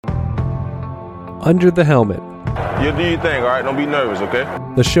Under the Helmet, You do your thing, all right? Don't be nervous, okay?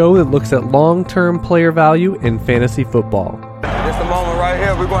 the show that looks at long-term player value in fantasy football. It's the moment right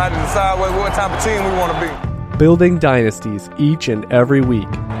here. We're going to have to decide what type of team we want to be. Building dynasties each and every week.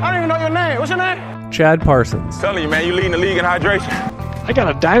 I don't even know your name. What's your name? Chad Parsons, Telling you, man, you leading the league in hydration. I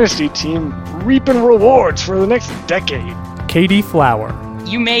got a dynasty team reaping rewards for the next decade. Katie Flower,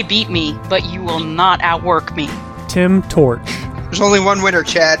 You may beat me, but you will not outwork me. Tim Torch. There's only one winner,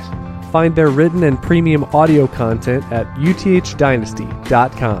 Chad. Find their written and premium audio content at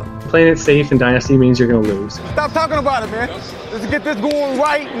uthdynasty.com. Playing it safe in Dynasty means you're going to lose. Stop talking about it, man. Let's get this going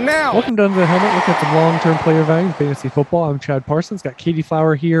right now. Welcome to Under the Helmet. Look at some long-term player value in fantasy football. I'm Chad Parsons. Got Katie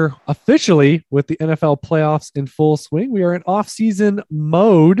Flower here officially with the NFL playoffs in full swing. We are in off-season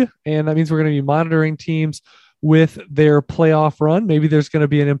mode, and that means we're going to be monitoring teams with their playoff run. Maybe there's going to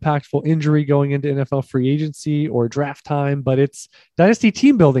be an impactful injury going into NFL free agency or draft time, but it's dynasty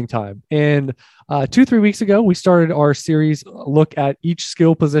team building time. And 2-3 weeks ago, we started our series look at each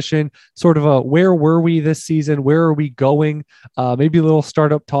skill position, sort of a where were we this season? Where are we going? Maybe a little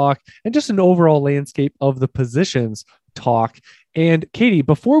startup talk and just an overall landscape of the positions talk. And Katie,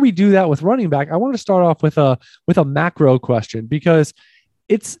 before we do that with running back, I want to start off with a macro question because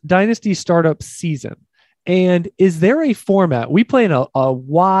it's dynasty startup season. And is there a format? We play in a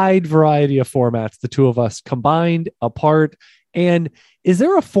wide variety of formats, the two of us combined, apart. And is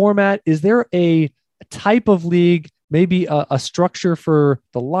there a format? Is there a type of league, maybe a structure for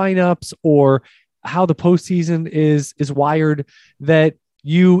the lineups or how the postseason is wired that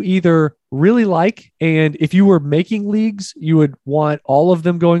you either really like, and if you were making leagues, you would want all of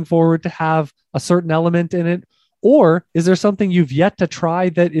them going forward to have a certain element in it? Or is there something you've yet to try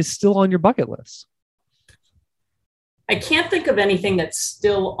that is still on your bucket list? I can't think of anything that's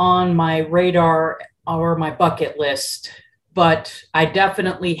still on my radar or my bucket list, but I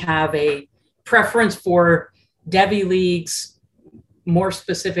definitely have a preference for Devy leagues, more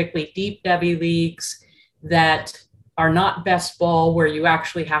specifically deep Devy leagues that are not best ball, where you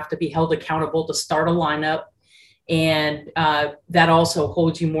actually have to be held accountable to start a lineup. And that also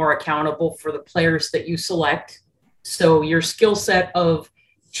holds you more accountable for the players that you select. So your skill set of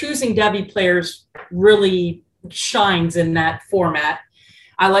choosing Devy players really shines in that format.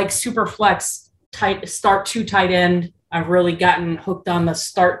 I like super flex start two tight end. I've really gotten hooked on the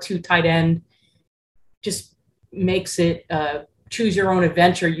start two tight end. Just makes it choose your own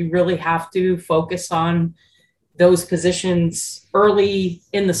adventure. You really have to focus on those positions early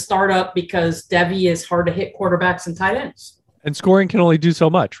in the startup because Devy is hard to hit quarterbacks and tight ends. And scoring can only do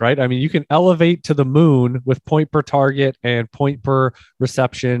so much, right? I mean, you can elevate to the moon with point per target and point per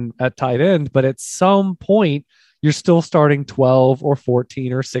reception at tight end, but at some point, you're still starting 12 or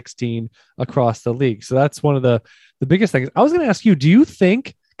 14 or 16 across the league. So that's one of the biggest things. I was going to ask you, do you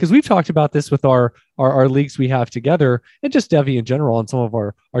think, because we've talked about this with our leagues we have together and just Devy in general on some of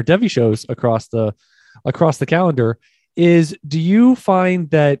our Devy shows across the calendar, is do you find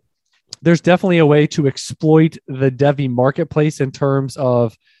that there's definitely a way to exploit the Devy marketplace in terms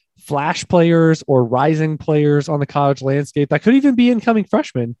of flash players or rising players on the college landscape that could even be incoming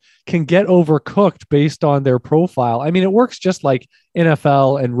freshmen can get overcooked based on their profile? I mean, it works just like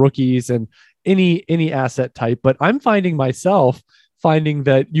NFL and rookies and any asset type, but I'm finding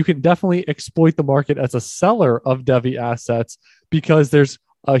that you can definitely exploit the market as a seller of Devy assets because there's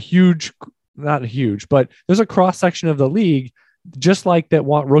there's a cross section of the league just like that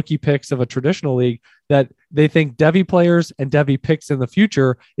want rookie picks of a traditional league that they think Devy players and Devy picks in the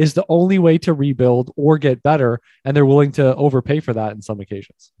future is the only way to rebuild or get better. And they're willing to overpay for that in some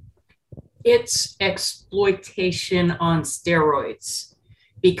occasions. It's exploitation on steroids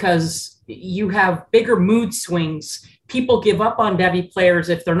because you have bigger mood swings. People give up on Devy players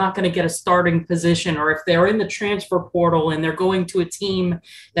if they're not going to get a starting position or if they're in the transfer portal and they're going to a team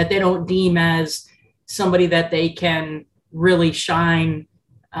that they don't deem as somebody that they can really shine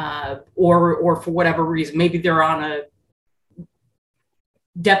or for whatever reason, maybe they're on a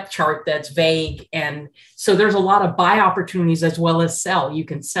depth chart that's vague. And so there's a lot of buy opportunities as well as sell. You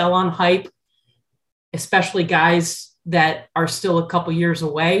can sell on hype, especially guys that are still a couple years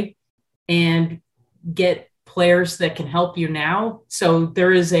away, and get players that can help you now. So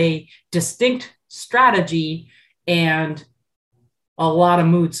there is a distinct strategy and a lot of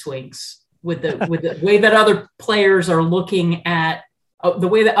mood swings with the way that other players are looking at the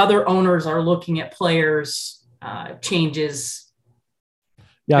way that other owners are looking at players changes.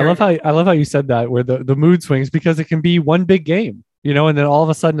 Yeah, I love how you said that, where the mood swings, because it can be one big game, and then all of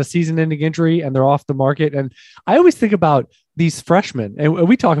a sudden a season-ending injury and they're off the market. And I always think about these freshmen, and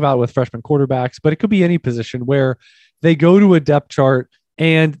we talk about it with freshman quarterbacks, but it could be any position where they go to a depth chart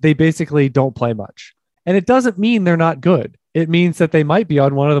and they basically don't play much. And it doesn't mean they're not good. It means that they might be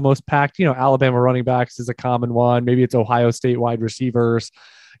on one of the most packed, Alabama running backs is a common one. Maybe it's Ohio State wide receivers,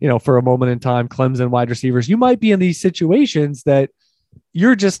 for a moment in time, Clemson wide receivers. You might be in these situations that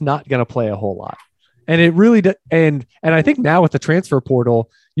you're just not going to play a whole lot. And it really, and I think now with the transfer portal,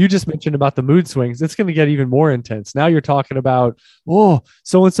 you just mentioned about the mood swings, it's going to get even more intense. Now you're talking about,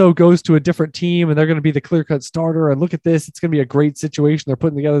 so-and-so goes to a different team and they're going to be the clear-cut starter. And look at this. It's going to be a great situation. They're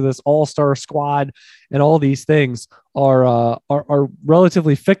putting together this all-star squad, and all these things are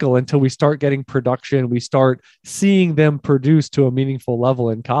relatively fickle until we start getting production. We start seeing them produce to a meaningful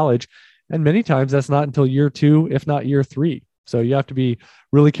level in college. And many times that's not until year 2, if not year 3. So you have to be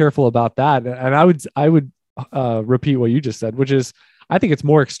really careful about that. And I would repeat what you just said, which is, I think it's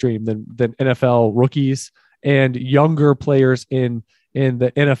more extreme than NFL rookies and younger players in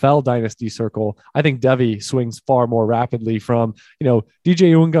the NFL dynasty circle. I think Devy swings far more rapidly from, DJ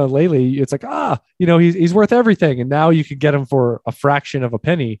Uiagalelei. It's like, he's worth everything. And now you could get him for a fraction of a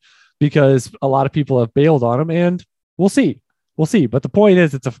penny because a lot of people have bailed on him, and we'll see. But the point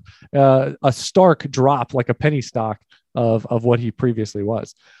is, it's a stark drop, like a penny stock of what he previously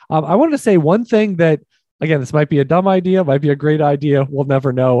was. I wanted to say one thing that, again, this might be a dumb idea, might be a great idea. We'll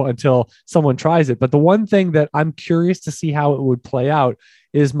never know until someone tries it. But the one thing that I'm curious to see how it would play out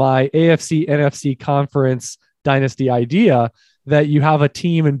is my AFC NFC conference dynasty idea that you have a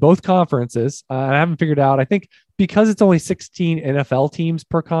team in both conferences. I haven't figured out, I think because it's only 16 NFL teams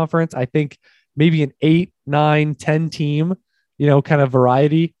per conference, I think maybe an 8, 9, 10 team, kind of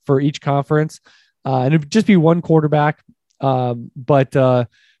variety for each conference. And it'd just be one quarterback.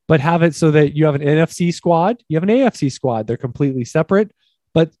 But have it so that you have an NFC squad, you have an AFC squad. They're completely separate.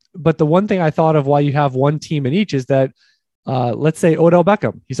 But the one thing I thought of why you have one team in each is that, let's say Odell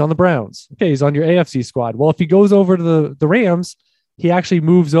Beckham, he's on the Browns. Okay, he's on your AFC squad. Well, if he goes over to the Rams, he actually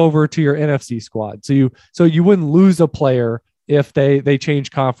moves over to your NFC squad. So you wouldn't lose a player if they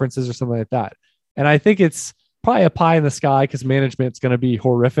change conferences or something like that. And I think it's probably a pie in the sky because management's going to be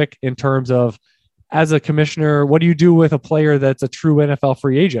horrific in terms of, as a commissioner, what do you do with a player that's a true NFL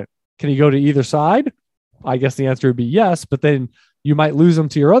free agent? Can he go to either side? I guess the answer would be yes, but then you might lose him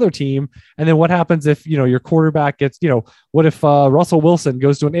to your other team. And then what happens if, your quarterback gets, what if Russell Wilson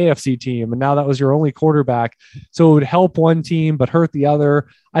goes to an AFC team and now that was your only quarterback? So it would help one team, but hurt the other.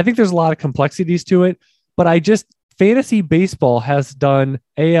 I think there's a lot of complexities to it, but fantasy baseball has done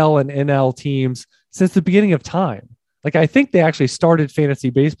AL and NL teams since the beginning of time. Like, I think they actually started fantasy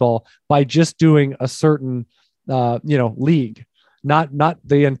baseball by just doing a certain, league, not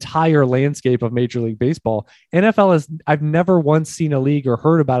the entire landscape of Major League Baseball. NFL I've never once seen a league or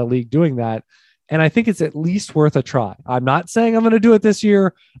heard about a league doing that. And I think it's at least worth a try. I'm not saying I'm going to do it this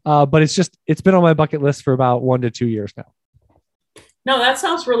year, but it's been on my bucket list for about 1 to 2 years now. No, that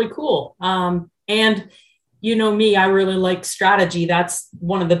sounds really cool. And me, I really like strategy. That's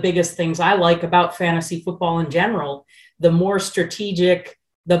one of the biggest things I like about fantasy football in general. The more strategic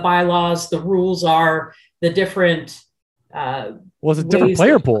the bylaws, the rules are, the different. It's a different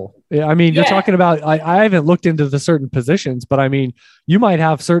player pool. I mean, you're talking about, I haven't looked into the certain positions, but I mean, you might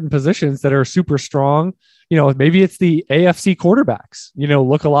have certain positions that are super strong. Maybe it's the AFC quarterbacks,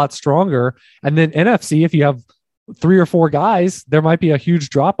 look a lot stronger. And then NFC, if you have 3 or 4 guys, there might be a huge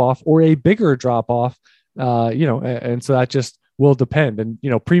drop off or a bigger drop off. And so that just will depend.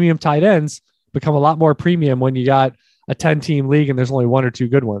 And, premium tight ends become a lot more premium when you got a 10-team league and there's only 1 or 2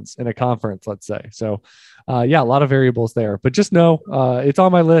 good ones in a conference, let's say. So, a lot of variables there, but just know it's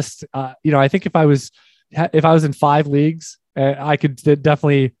on my list. I think if I was in 5 leagues, I could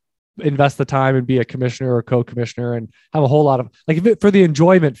definitely invest the time and be a commissioner or co-commissioner and have a whole lot of for the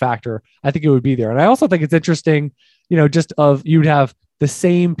enjoyment factor. I think it would be there. And I also think it's interesting, you'd have the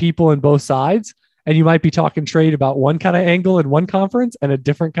same people in both sides. And you might be talking trade about one kind of angle in one conference and a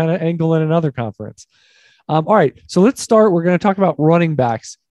different kind of angle in another conference. All right. So let's start. We're going to talk about running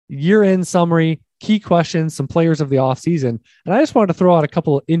backs, year-end summary, key questions, some players of the offseason. And I just wanted to throw out a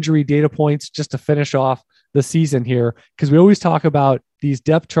couple of injury data points just to finish off the season here, because we always talk about these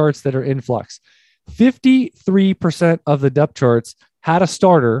depth charts that are in flux. 53% of the depth charts had a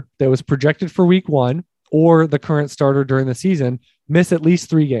starter that was projected for week 1 or the current starter during the season miss at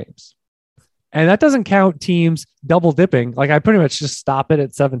least 3 games. And that doesn't count teams double dipping. I pretty much just stop it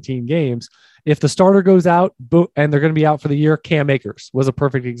at 17 games. If the starter goes out and they're going to be out for the year, Cam Akers was a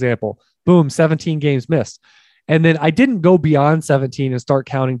perfect example. Boom, 17 games missed. And then I didn't go beyond 17 and start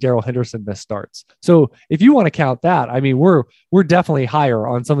counting Darrell Henderson missed starts. So if you want to count that, I mean, we're definitely higher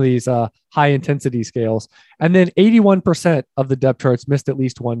on some of these high intensity scales. And then 81% of the depth charts missed at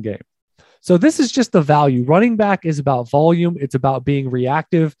least 1 game. So this is just the value. Running back is about volume. It's about being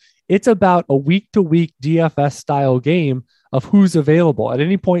reactive. It's about a week-to-week DFS style game of who's available. At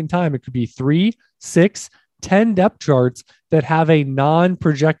any point in time, it could be 3, 6, 10 depth charts that have a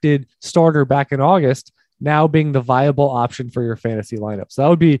non-projected starter back in August now being the viable option for your fantasy lineup. So that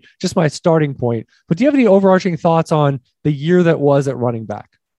would be just my starting point. But do you have any overarching thoughts on the year that was at running back?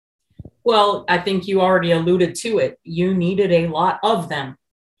 Well, I think you already alluded to it. You needed a lot of them.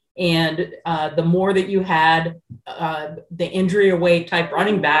 And the more that you had the injury away type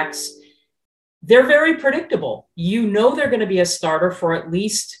running backs, they're very predictable. You know they're going to be a starter for at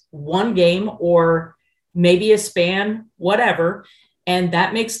least one game or maybe a span, whatever. And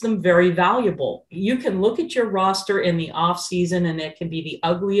that makes them very valuable. You can look at your roster in the offseason, and it can be the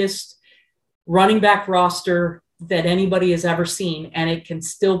ugliest running back roster that anybody has ever seen, and it can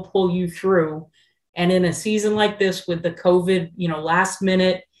still pull you through. And in a season like this with the COVID, last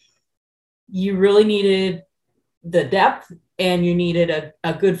minute, you really needed the depth and you needed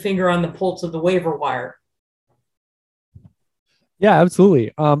a good finger on the pulse of the waiver wire. Yeah,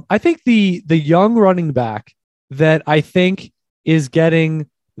 absolutely. I think the young running back that I think is getting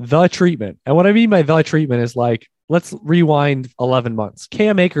the treatment. And what I mean by the treatment is like, let's rewind 11 months.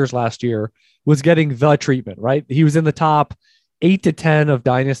 Cam Akers last year was getting the treatment, right? He was in the top 8 to 10 of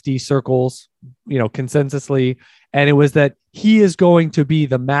dynasty circles, consensusly. And it was that he is going to be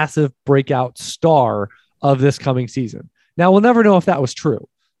the massive breakout star of this coming season. Now, we'll never know if that was true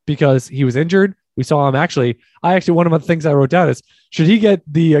because he was injured. We saw him one of the things I wrote down is, should he get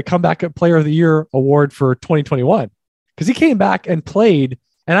the comeback player of the year award for 2021? Because he came back and played,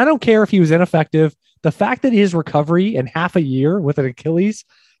 and I don't care if he was ineffective. The fact that his recovery in half a year with an Achilles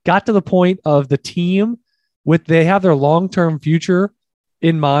got to the point of the team they have their long-term future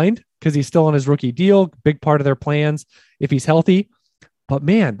in mind because he's still on his rookie deal, big part of their plans if he's healthy. But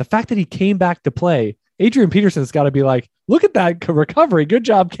man, the fact that he came back to play, Adrian Peterson's got to be like, look at that recovery. Good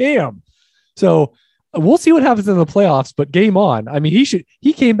job, Cam. So we'll see what happens in the playoffs, but game on. I mean,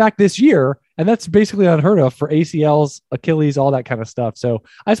 he came back this year, and that's basically unheard of for ACLs, Achilles, all that kind of stuff. So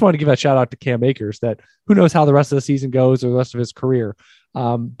I just want to give a shout out to Cam Akers that who knows how the rest of the season goes or the rest of his career.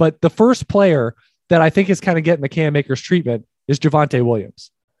 But the first player that I think is kind of getting the Cam Akers treatment is Javonte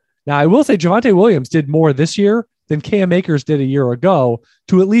Williams. Now, I will say Javonte Williams did more this year than Cam Akers did a year ago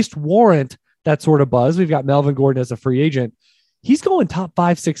to at least warrant that sort of buzz. We've got Melvin Gordon as a free agent. He's going top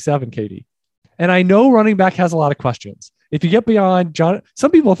 5, 6, 7, Katie. And I know running back has a lot of questions. If you get beyond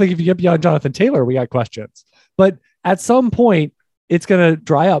some people think if you get beyond Jonathan Taylor, we got questions. But at some point, it's going to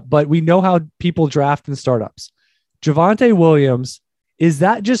dry up. But we know how people draft in startups. Javonte Williams, is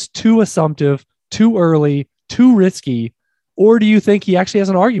that just too assumptive, too early, too risky? Or do you think he actually has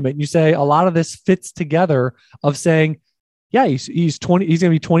an argument? You say a lot of this fits together of saying, yeah, he's 20, he's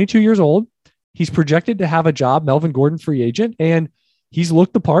going to be 22 years old. He's projected to have a job, Melvin Gordon free agent, and he's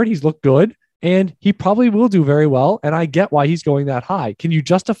looked the part. He's looked good. And he probably will do very well. And I get why he's going that high. Can you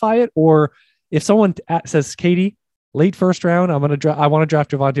justify it? Or if someone says, Katie, late first round, I want to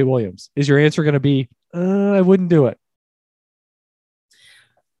draft Javonte Williams, is your answer going to be, I wouldn't do it?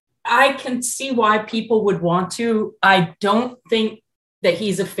 I can see why people would want to. I don't think that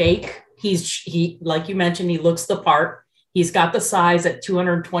he's a fake. He, like you mentioned, he looks the part. He's got the size at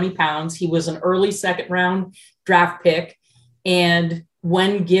 220 pounds. He was an early second round draft pick. And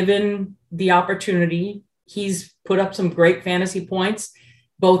when given the opportunity, he's put up some great fantasy points,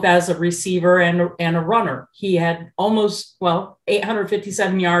 both as a receiver and a runner. He had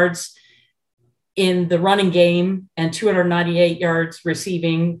 857 yards in the running game and 298 yards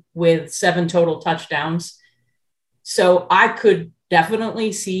receiving with 7 total touchdowns. So I could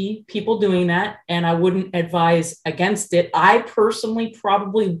definitely see people doing that, and I wouldn't advise against it. I personally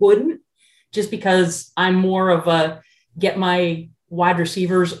probably wouldn't, just because I'm more of a get my wide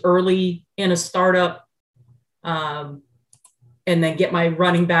receivers early in a startup, and then get my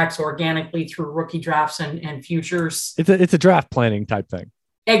running backs organically through rookie drafts and futures. It's a draft planning type thing.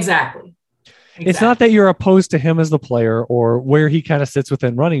 Exactly. It's not that you're opposed to him as the player or where he kind of sits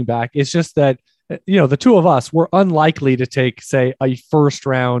within running back. It's just that, the two of us were unlikely to take, say, a first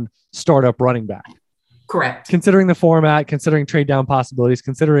round startup running back. Correct. Considering the format, considering trade down possibilities,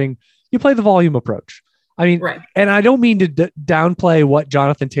 considering you play the volume approach. I mean, right. And I don't mean to downplay what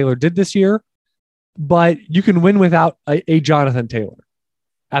Jonathan Taylor did this year, but you can win without a Jonathan Taylor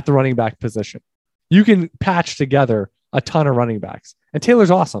at the running back position. You can patch together a ton of running backs, and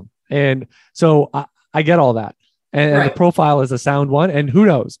Taylor's awesome. And so I get all that. And right. The profile is a sound one. And who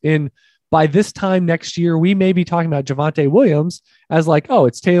knows, by this time next year, we may be talking about Javonte Williams as like, oh,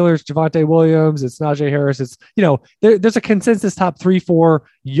 it's Taylor's Javonte Williams. It's Najee Harris. It's, there's a consensus top 3, 4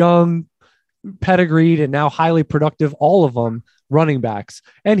 young pedigreed and now highly productive, all of them running backs.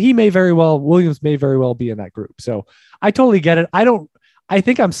 And Williams may very well be in that group. So I totally get it. I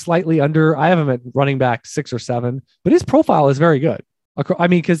think I'm slightly under. I have him at running back 6 or 7, but his profile is very good. I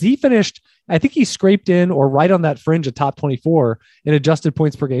mean, because he finished, I think he scraped in or right on that fringe of top 24 in adjusted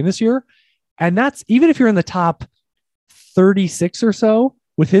points per game this year. And that's even if you're in the top 36 or so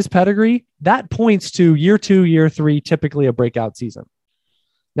with his pedigree, that points to year 2, year 3, typically a breakout season.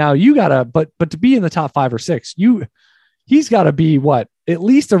 Now you gotta, but to be in the top 5 or 6, he's got to be at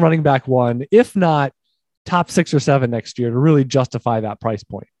least a running back 1, if not top 6 or 7 next year to really justify that price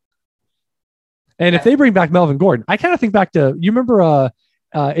point. And if they bring back Melvin Gordon, I kind of think back to, you remember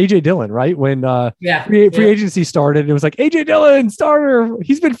AJ Dillon, right? When free agency started, it was like AJ Dillon starter,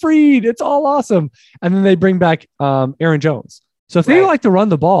 he's been freed, it's all awesome. And then they bring back Aaron Jones. So if they like to run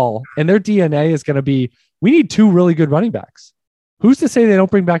the ball and their DNA is going to be, we need 2 really good running backs. Who's to say they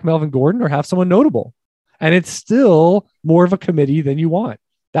don't bring back Melvin Gordon or have someone notable? And it's still more of a committee than you want.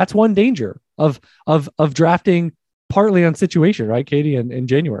 That's one danger of drafting partly on situation, right, Katie, in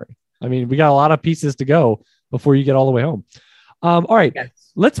January. I mean, we got a lot of pieces to go before you get all the way home. All right,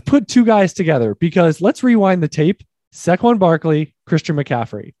 Let's put 2 guys together because let's rewind the tape. Saquon Barkley, Christian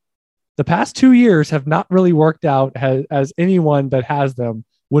McCaffrey. The past 2 years have not really worked out as anyone that has them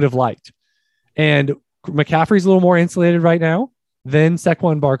would have liked. And McCaffrey's a little more insulated right now than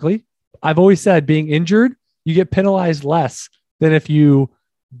Saquon Barkley. I've always said being injured, you get penalized less than if you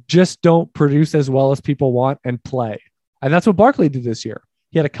just don't produce as well as people want and play. And that's what Barkley did this year.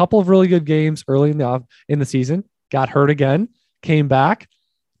 He had a couple of really good games early in the season, got hurt again, came back.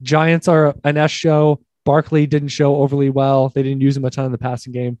 Giants are an S show. Barkley didn't show overly well. They didn't use him a ton in the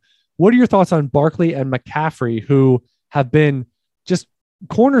passing game. What are your thoughts on Barkley and McCaffrey, who have been just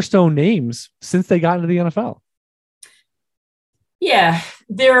cornerstone names since they got into the NFL? Yeah,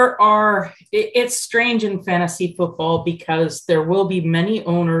 it's strange in fantasy football because there will be many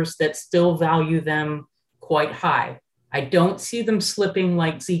owners that still value them quite high. I don't see them slipping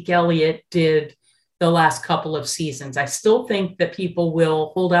like Zeke Elliott did the last couple of seasons. I still think that people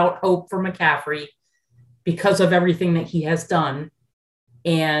will hold out hope for McCaffrey because of everything that he has done.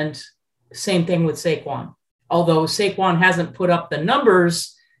 And same thing with Saquon. Although Saquon hasn't put up the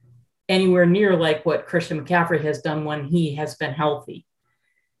numbers anywhere near like what Christian McCaffrey has done when he has been healthy.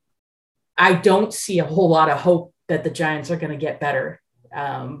 I don't see a whole lot of hope that the Giants are going to get better,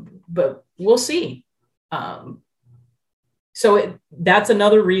 but we'll see. That's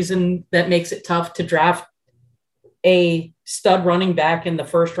another reason that makes it tough to draft a stud running back in the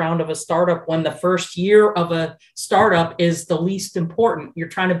first round of a startup when the first year of a startup is the least important. You're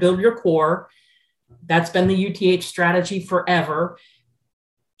trying to build your core. That's been the UTH strategy forever.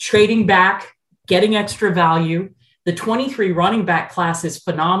 Trading back, getting extra value. The 23 running back class is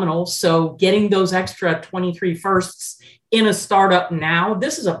phenomenal. So getting those extra 23 firsts in a startup now,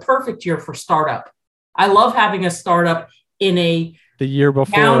 this is a perfect year for startup. I love having a startup in the year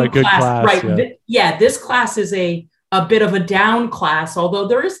before a good class. Right. Yeah. This class is a bit of a down class, although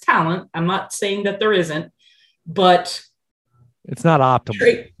there is talent. I'm not saying that there isn't, but it's not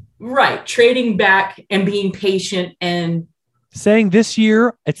optimal. Trading back and being patient and saying this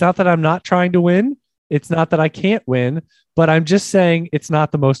year, it's not that I'm not trying to win. It's not that I can't win, but I'm just saying it's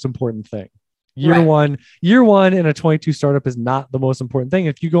not the most important thing. Year one in a 22 startup is not the most important thing.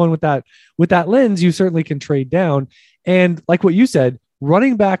 If you go in with that lens, you certainly can trade down. And like what you said,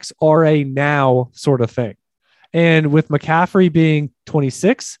 running backs are a now sort of thing. And with McCaffrey being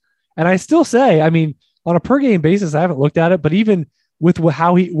 26, and I still say, I mean, on a per game basis, I haven't looked at it, but even with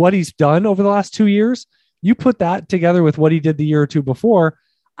what he's done over the last 2 years, you put that together with what he did the year or two before,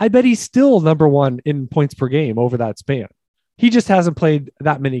 I bet he's still number 1 in points per game over that span. He just hasn't played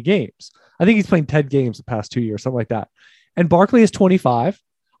that many games. I think he's played 10 games the past 2 years, something like that. And Barkley is 25.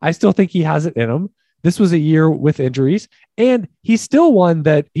 I still think he has it in him. This was a year with injuries, and he's still one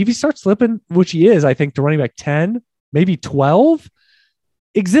that if he starts slipping, which he is, I think to running back 10, maybe 12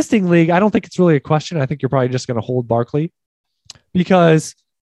 existing league, I don't think it's really a question. I think you're probably just going to hold Barkley because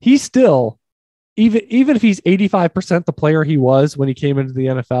he's still, even if he's 85% the player he was when he came into the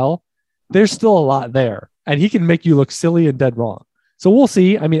NFL, there's still a lot there, and he can make you look silly and dead wrong. So we'll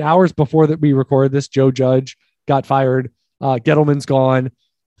see. I mean, hours before that we recorded this, Joe Judge got fired. Gettleman's gone.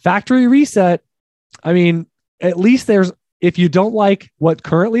 Factory reset. I mean, at least if you don't like what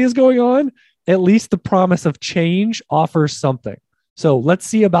currently is going on, at least the promise of change offers something. So let's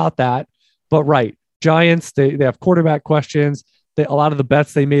see about that. But Giants, they have quarterback questions. A lot of the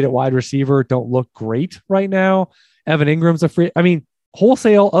bets they made at wide receiver don't look great right now. Evan Ingram's a free. I mean,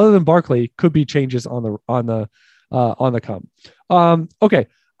 wholesale other than Barkley could be changes on the come. Okay.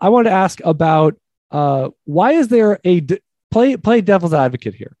 I wanted to ask about why is there play devil's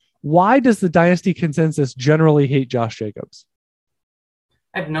advocate here? Why does the dynasty consensus generally hate Josh Jacobs?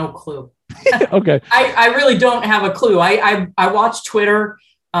 I have no clue. Okay. I really don't have a clue. I watch Twitter,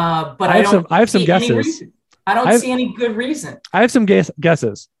 but I have some guesses. I don't see any good reason. I have some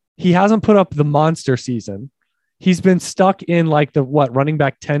guesses. He hasn't put up the monster season. He's been stuck in like the running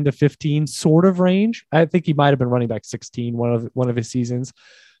back 10 to 15 sort of range. I think he might have been running back 16 one of his seasons.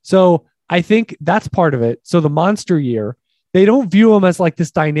 So I think that's part of it. So the monster year, they don't view him as like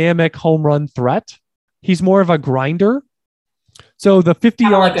this dynamic home run threat. He's more of a grinder. So the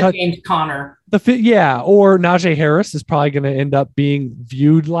 50-yard like a James Conner. Or Najee Harris is probably going to end up being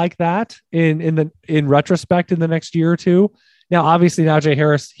viewed like that in retrospect in the next year or two. Now, obviously, Najee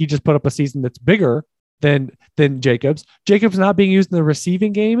Harris, he just put up a season that's bigger than Jacobs. Jacobs not being used in the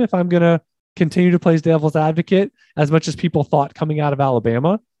receiving game, if I'm going to continue to play devil's advocate, as much as people thought coming out of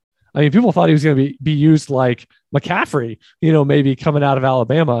Alabama. I mean, people thought he was going to be used like McCaffrey, maybe coming out of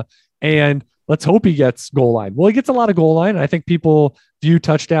Alabama. And let's hope he gets goal line. Well, he gets a lot of goal line. I think people view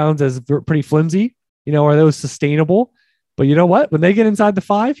touchdowns as pretty flimsy. Are those sustainable? But you know what? When they get inside the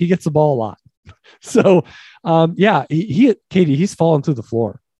 5, he gets the ball a lot. So, Katie, he's fallen through the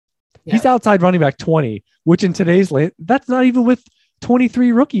floor. Yeah. He's outside running back 20, which in today's lane, that's not even with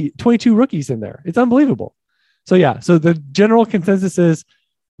 22 rookies in there. It's unbelievable. So the general consensus is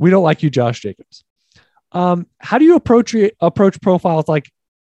we don't like you, Josh Jacobs. How do you approach profiles like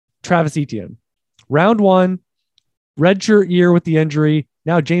Travis Etienne? Round 1, redshirt year with the injury.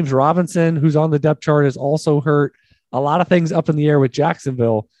 Now James Robinson, who's on the depth chart, is also hurt. A lot of things up in the air with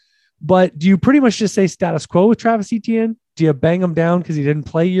Jacksonville. But do you pretty much just say status quo with Travis Etienne? Do you bang him down because he didn't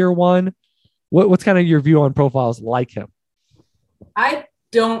play year 1? What's kind of your view on profiles like him? I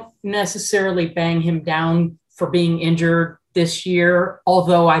don't necessarily bang him down for being injured this year,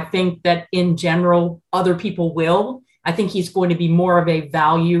 although I think that in general, other people will. I think he's going to be more of a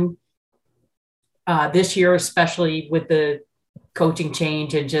value this year, especially with the coaching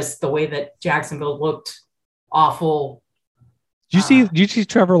change and just the way that Jacksonville looked awful. Did you see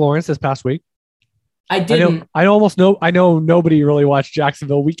Trevor Lawrence this past week? I didn't. I know nobody really watched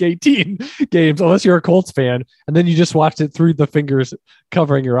Jacksonville week 18 games unless you're a Colts fan, and then you just watched it through the fingers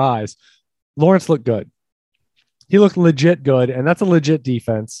covering your eyes. Lawrence looked good. He looked legit good, and that's a legit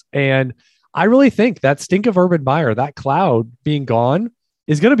defense. And I really think that stink of Urban Meyer, that cloud being gone,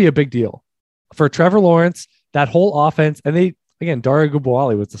 is going to be a big deal for Trevor Lawrence, that whole offense. And Dario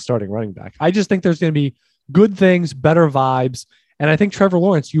Gubwali was the starting running back. I just think there's going to be good things, better vibes. And I think Trevor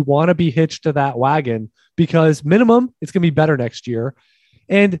Lawrence, you want to be hitched to that wagon because minimum, it's going to be better next year.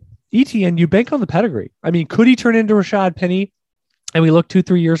 And Etienne, you bank on the pedigree. I mean, could he turn into Rashad Penny and we look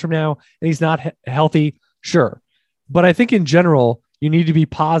 2-3 years from now and he's not healthy? Sure. But I think in general, you need to be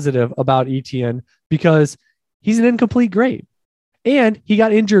positive about Etienne because he's an incomplete grade. And he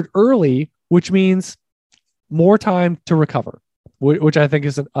got injured early, which means more time to recover, which I think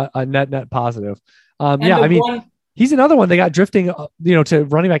is a net positive. He's another one they got drifting, to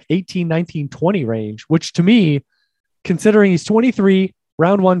running back 18, 19, 20 range, which to me, considering he's 23,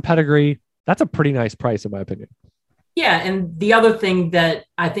 round 1 pedigree, that's a pretty nice price in my opinion. Yeah. And the other thing that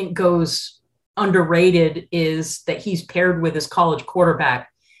I think goes underrated is that he's paired with his college quarterback,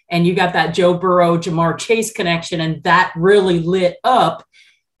 and you got that Joe Burrow, Jamar Chase connection, and that really lit up.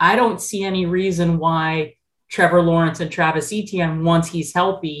 I don't see any reason why Trevor Lawrence and Travis Etienne, once he's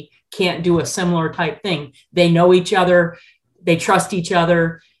healthy, can't do a similar type thing. They know each other, they trust each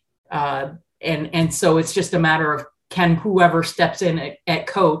other, and so it's just a matter of can whoever steps in at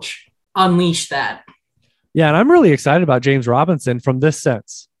coach unleash that. Yeah, and I'm really excited about James Robinson from this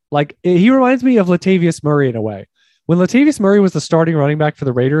sense. Like, he reminds me of Latavius Murray in a way. When Latavius Murray was the starting running back for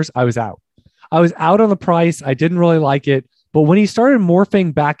the Raiders, I was out. I was out on the price. I didn't really like it. But when he started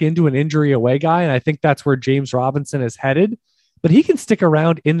morphing back into an injury away guy, and I think that's where James Robinson is headed, but he can stick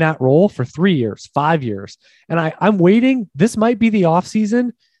around in that role for 3 years, 5 years. And I'm waiting. This might be the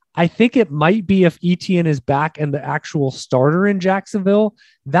offseason. I think it might be if Etienne is back and the actual starter in Jacksonville.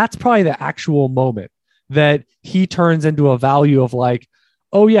 That's probably the actual moment that he turns into a value of like,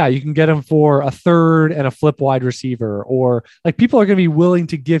 oh yeah, you can get him for a third and a flip wide receiver, or like people are going to be willing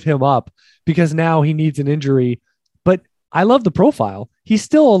to give him up because now he needs an injury. But I love the profile. He's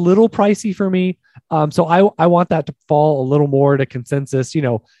still a little pricey for me. So I want that to fall a little more to consensus,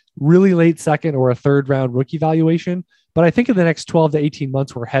 really late second or a third round rookie valuation. But I think in the next 12 to 18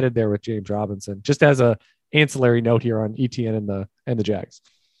 months, we're headed there with James Robinson, just as a ancillary note here on Etienne and the Jags.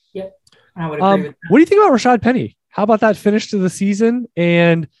 Yep. I would agree with that. What do you think about Rashad Penny? How about that finish to the season?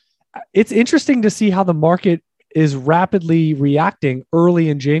 And it's interesting to see how the market is rapidly reacting early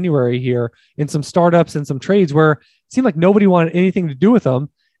in January here in some startups and some trades where it seemed like nobody wanted anything to do with them.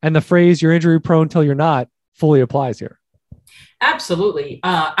 And the phrase "you're injury prone till you're not" fully applies here. Absolutely.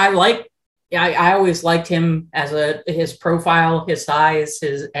 I always liked him as his profile, his size,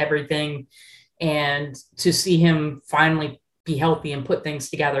 his everything. And to see him finally be healthy and put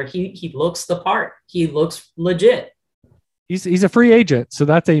things together, he looks the part. He looks legit. He's a free agent, so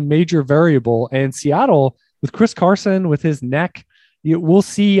that's a major variable. And Seattle, with Chris Carson, with his neck, we'll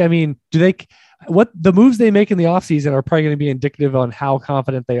see. I mean, what the moves they make in the offseason are probably going to be indicative on how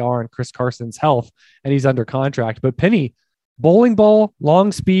confident they are in Chris Carson's health, and he's under contract. But Penny, bowling ball,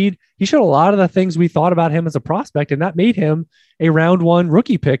 long speed, he showed a lot of the things we thought about him as a prospect, and that made him a round 1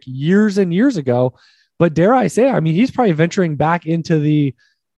 rookie pick years and years ago. But dare I say, I mean, he's probably venturing back into the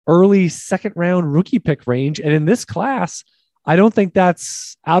early second round rookie pick range. And in this class, I don't think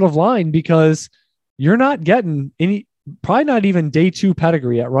that's out of line because you're not getting probably not even day 2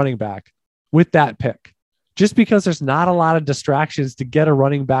 pedigree at running back with that pick, just because there's not a lot of distractions to get a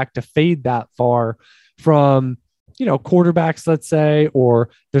running back to fade that far from, quarterbacks, let's say, or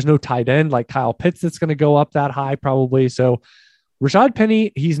there's no tight end like Kyle Pitts that's going to go up that high probably. So Rashad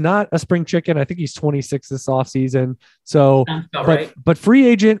Penny, he's not a spring chicken. I think he's 26 this offseason. So, but free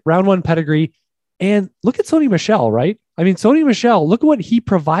agent, round 1 pedigree. And look at Sony Michel, right? I mean, Sony Michel, look at what he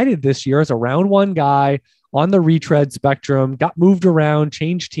provided this year as a round 1 guy on the retread spectrum, got moved around,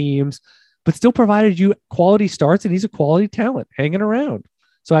 changed teams, but still provided you quality starts. And he's a quality talent hanging around.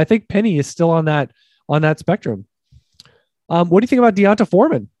 So I think Penny is still on that spectrum. What do you think about D'Onta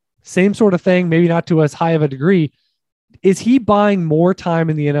Foreman? Same sort of thing, maybe not to as high of a degree. Is he buying more time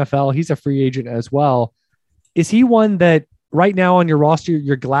in the NFL? He's a free agent as well. Is he one that right now on your roster,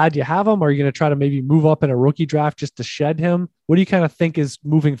 you're glad you have him? Or are you going to try to maybe move up in a rookie draft just to shed him? What do you kind of think is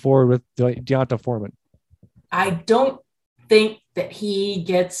moving forward with D'Onta Foreman? I don't think that he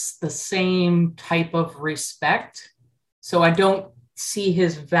gets the same type of respect. So I don't see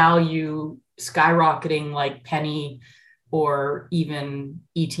his value skyrocketing like Penny or even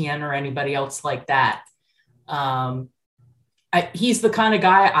ETN or anybody else like that. He's the kind of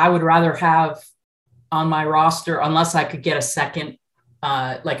guy I would rather have on my roster unless I could get a second,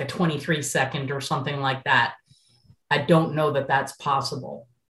 like a 23 second or something like that. I don't know that that's possible.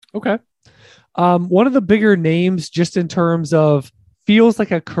 Okay. One of the bigger names just in terms of feels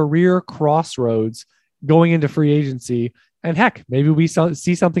like a career crossroads going into free agency. And heck, maybe we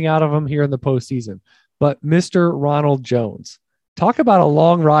see something out of him here in the postseason. But Mr. Ronald Jones, talk about a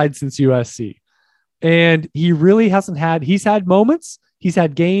long ride since USC. And he really he's had moments, he's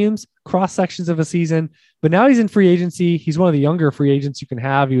had games, cross sections of a season, but now he's in free agency. He's one of the younger free agents you can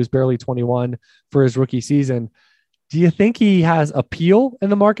have. He was barely 21 for his rookie season. Do you think he has appeal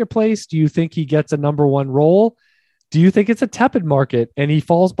in the marketplace? Do you think he gets a number 1 role? Do you think it's a tepid market and he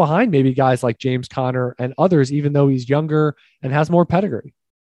falls behind maybe guys like James Conner and others, even though he's younger and has more pedigree?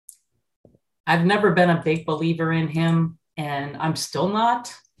 I've never been a big believer in him, and I'm still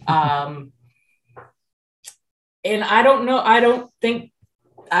not. And I don't know. I don't think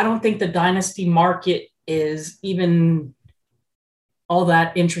the dynasty market is even all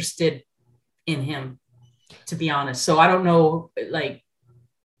that interested in him, to be honest. So I don't know, like,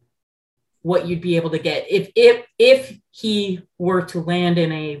 what you'd be able to get if he were to land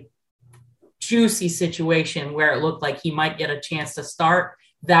in a juicy situation where it looked like he might get a chance to start.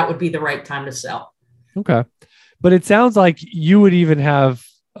 That would be the right time to sell. Okay. But it sounds like you would even have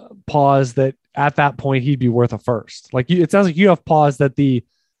pause that at that point he'd be worth a first. Like it sounds like you have pause that the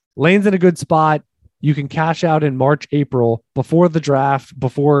lane's in a good spot. You can cash out in March, April before the draft,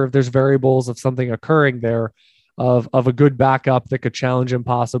 before there's variables of something occurring there of a good backup that could challenge him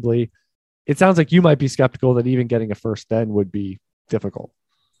possibly. It sounds like you might be skeptical that even getting a first then would be difficult.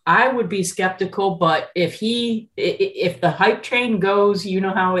 I would be skeptical, but if the hype train goes, you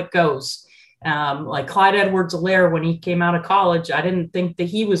know how it goes. Like Clyde Edwards-Helaire, when he came out of college, I didn't think that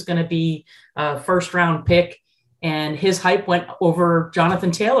he was going to be a first round pick, and his hype went over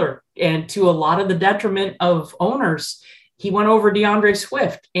Jonathan Taylor, and to a lot of the detriment of owners, he went over DeAndre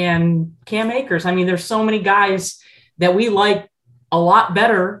Swift and Cam Akers. I mean, there's so many guys that we like a lot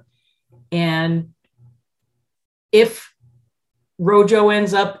better. And if Rojo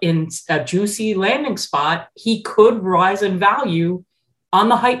ends up in a juicy landing spot, he could rise in value on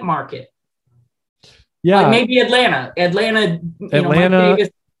the hype market. Yeah. Like maybe Atlanta. I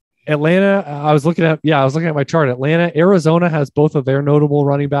was looking at my chart. Atlanta, Arizona has both of their notable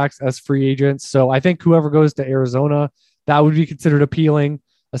running backs as free agents. So I think whoever goes to Arizona, that would be considered appealing,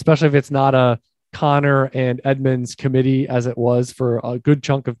 especially if it's not a Connor and Edmonds committee as it was for a good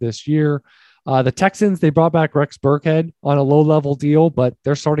chunk of this year. The Texans, they brought back Rex Burkhead on a low-level deal, but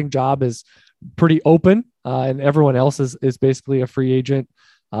their starting job is pretty open, and everyone else is basically a free agent.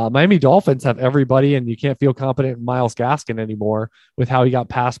 Miami Dolphins have everybody, and you can't feel confident in Myles Gaskin anymore with how he got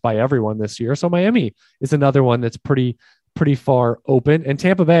passed by everyone this year. So Miami is another one that's pretty far open. And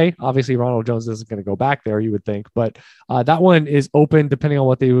Tampa Bay, obviously Ronald Jones isn't going to go back there, you would think, but that one is open depending on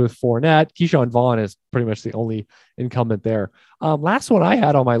what they do with Fournette. Keyshawn Vaughn is pretty much the only incumbent there. Last one I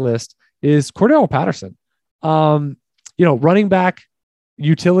had on my list is Cordero Patterson. Running back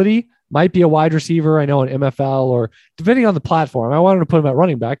utility, might be a wide receiver, I know, in MFL, or depending on the platform. I wanted to put him at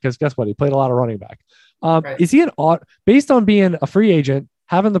running back because guess what? He played a lot of running back. Right. Is he based on being a free agent,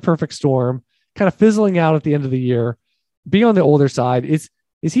 having the perfect storm, kind of fizzling out at the end of the year, being on the older side, is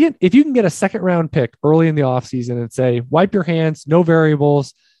he, if you can get a second round pick early in the offseason and say, wipe your hands, no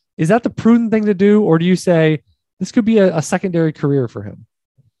variables, is that the prudent thing to do? Or do you say this could be a secondary career for him?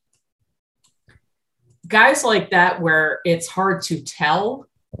 Guys like that, where it's hard to tell,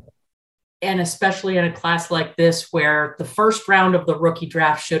 and especially in a class like this, where the first round of the rookie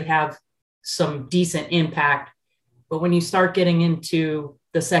draft should have some decent impact. But when you start getting into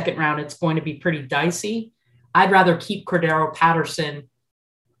the second round, it's going to be pretty dicey. I'd rather keep Cordero Patterson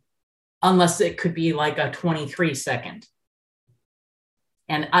unless it could be like a 23 second.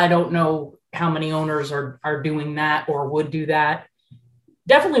 And I don't know how many owners are doing that or would do that.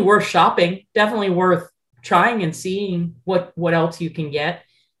 Definitely worth shopping, definitely worth trying and seeing what else you can get.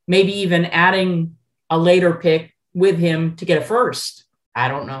 Maybe even adding a later pick with him to get a first. I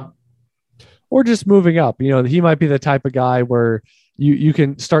don't know. Or just moving up. He might be the type of guy where you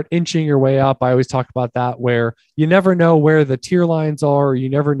can start inching your way up. I always talk about that, where you never know where the tier lines are. Or you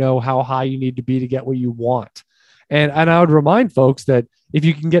never know how high you need to be to get what you want. And I would remind folks that if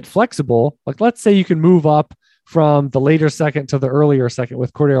you can get flexible, like let's say you can move up from the later second to the earlier second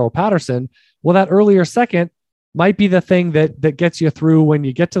with Cordero Patterson. Well, that earlier second might be the thing that gets you through when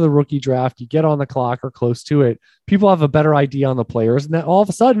you get to the rookie draft, you get on the clock or close to it. People have a better idea on the players. And then all of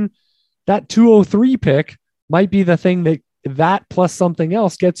a sudden, that 203 pick might be the thing that plus something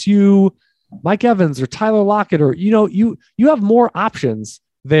else gets you Mike Evans or Tyler Lockett, or, you have more options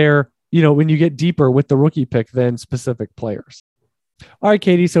there, when you get deeper with the rookie pick than specific players. All right,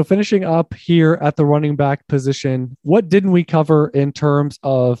 Katie. So finishing up here at the running back position, what didn't we cover in terms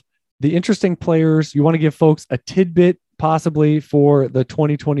of the interesting players? You want to give folks a tidbit possibly for the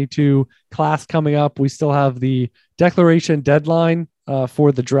 2022 class coming up. We still have the declaration deadline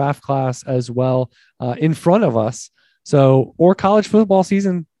for the draft class as well in front of us. So, or college football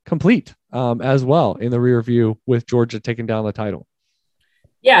season complete as well in the rear view with Georgia taking down the title.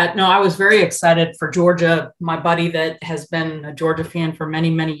 Yeah, no, I was very excited for Georgia. My buddy that has been a Georgia fan for many,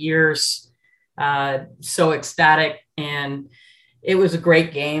 many years, so ecstatic, and it was a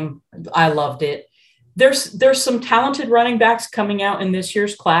great game. I loved it. There's some talented running backs coming out in this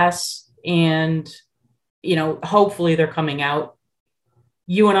year's class, and hopefully they're coming out.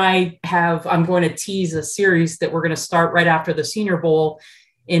 You and I'm going to tease a series that we're going to start right after the Senior Bowl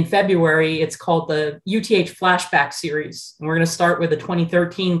in February. It's called the UTH Flashback Series. And we're going to start with the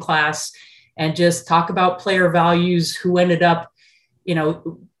 2013 class and just talk about player values, who ended up,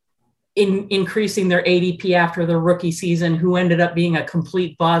 increasing their ADP after their rookie season, who ended up being a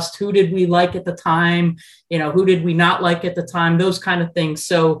complete bust, who did we like at the time, who did we not like at the time, those kind of things.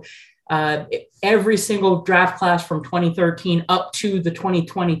 So every single draft class from 2013 up to the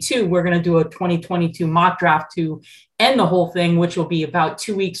 2022, we're going to do a 2022 mock draft to end the whole thing, which will be about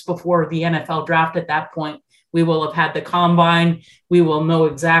 2 weeks before the NFL draft. At that point, we will have had the combine. We will know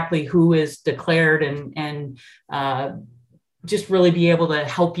exactly who is declared and just really be able to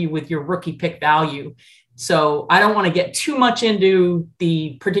help you with your rookie pick value. So I don't want to get too much into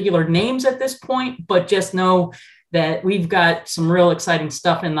the particular names at this point, but just know that we've got some real exciting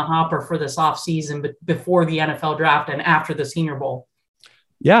stuff in the hopper for this offseason, but before the NFL draft and after the Senior Bowl.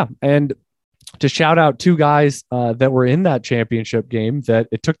 Yeah. And to shout out two guys that were in that championship game, that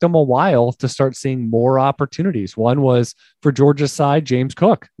it took them a while to start seeing more opportunities. One was for Georgia's side, James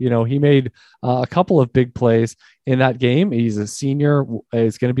Cook. He made a couple of big plays in that game. He's a senior,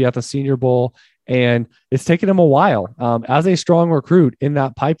 is going to be at the Senior Bowl, and it's taken him a while as a strong recruit in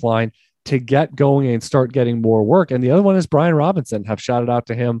that pipeline to get going and start getting more work. And the other one is Brian Robinson. Have shouted out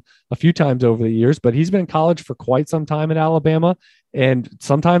to him a few times over the years, but he's been in college for quite some time in Alabama. And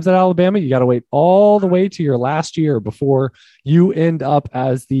sometimes at Alabama, you got to wait all the way to your last year before you end up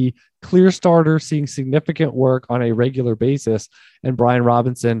as the clear starter, seeing significant work on a regular basis. And Brian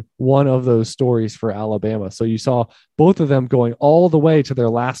Robinson, one of those stories for Alabama. So you saw both of them going all the way to their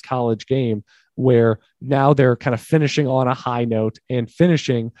last college game where now they're kind of finishing on a high note and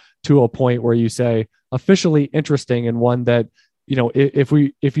finishing to a point where you say officially interesting, and one that,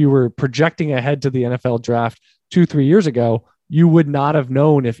 if you were projecting ahead to the NFL draft 2-3 years ago, you would not have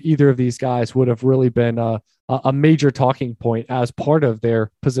known if either of these guys would have really been a major talking point as part of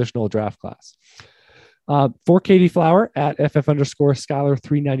their positional draft class. For Katie Flower at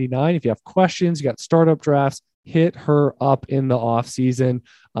FF_Skylar399. If you have questions, you got startup drafts, hit her up in the off season.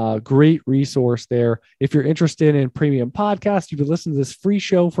 Great resource there. If you're interested in premium podcasts, you've been listening to this free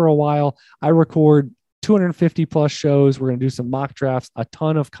show for a while. I record 250 plus shows. We're going to do some mock drafts, a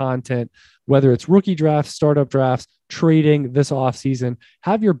ton of content, whether it's rookie drafts, startup drafts, trading this off season.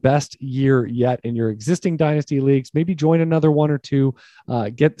 Have your best year yet in your existing dynasty leagues. Maybe join another one or two,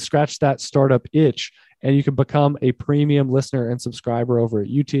 scratch that startup itch, and you can become a premium listener and subscriber over at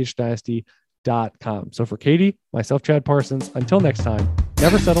uthdynasty.com. So for Katie, myself, Chad Parsons, until next time,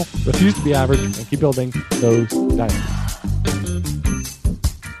 never settle, refuse to be average, and keep building those dynasties.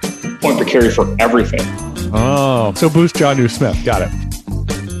 Point per carry for everything. Oh, so boost Jonnu Smith. Got it.